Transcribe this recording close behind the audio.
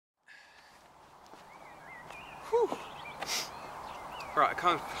Right,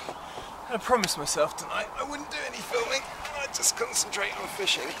 I promised myself tonight I wouldn't do any filming and I'd just concentrate on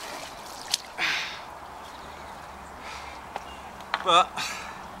fishing. But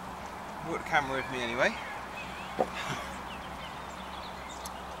I brought the camera with me anyway.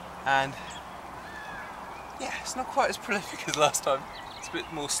 And yeah, it's not quite as prolific as last time. It's a bit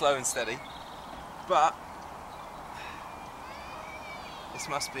more slow and steady. But this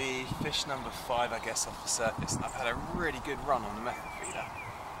must be fish number 5, I guess, off the surface. And I've had a really good run on the method feeder,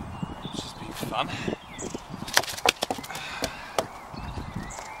 which has been fun.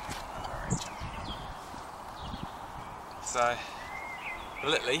 So, the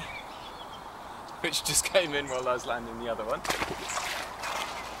Lily, which just came in while I was landing the other one.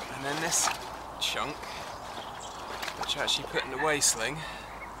 And then this chunk, which I actually put in the weigh sling.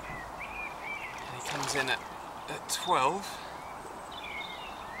 And he comes in at 12.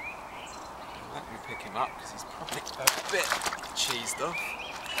 Let me pick him up because he's probably a bit cheesed off.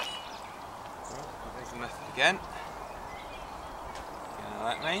 Oh, there's the method again. You gonna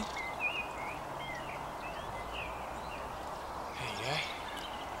let me? There you go.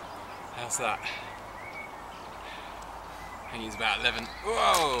 How's that? I think he's about 11.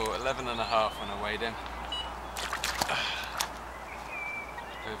 Whoa, 11 and a half when I weighed him.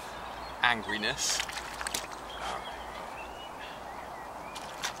 With angriness.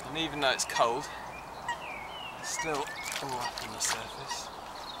 And even though it's cold, it's still all up on the surface.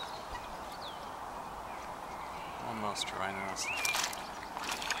 One more try and else.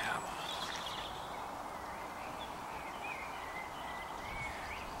 Come on.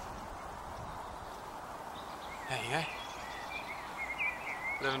 There you go.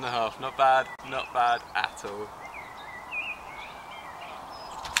 11 and a half, not bad at all.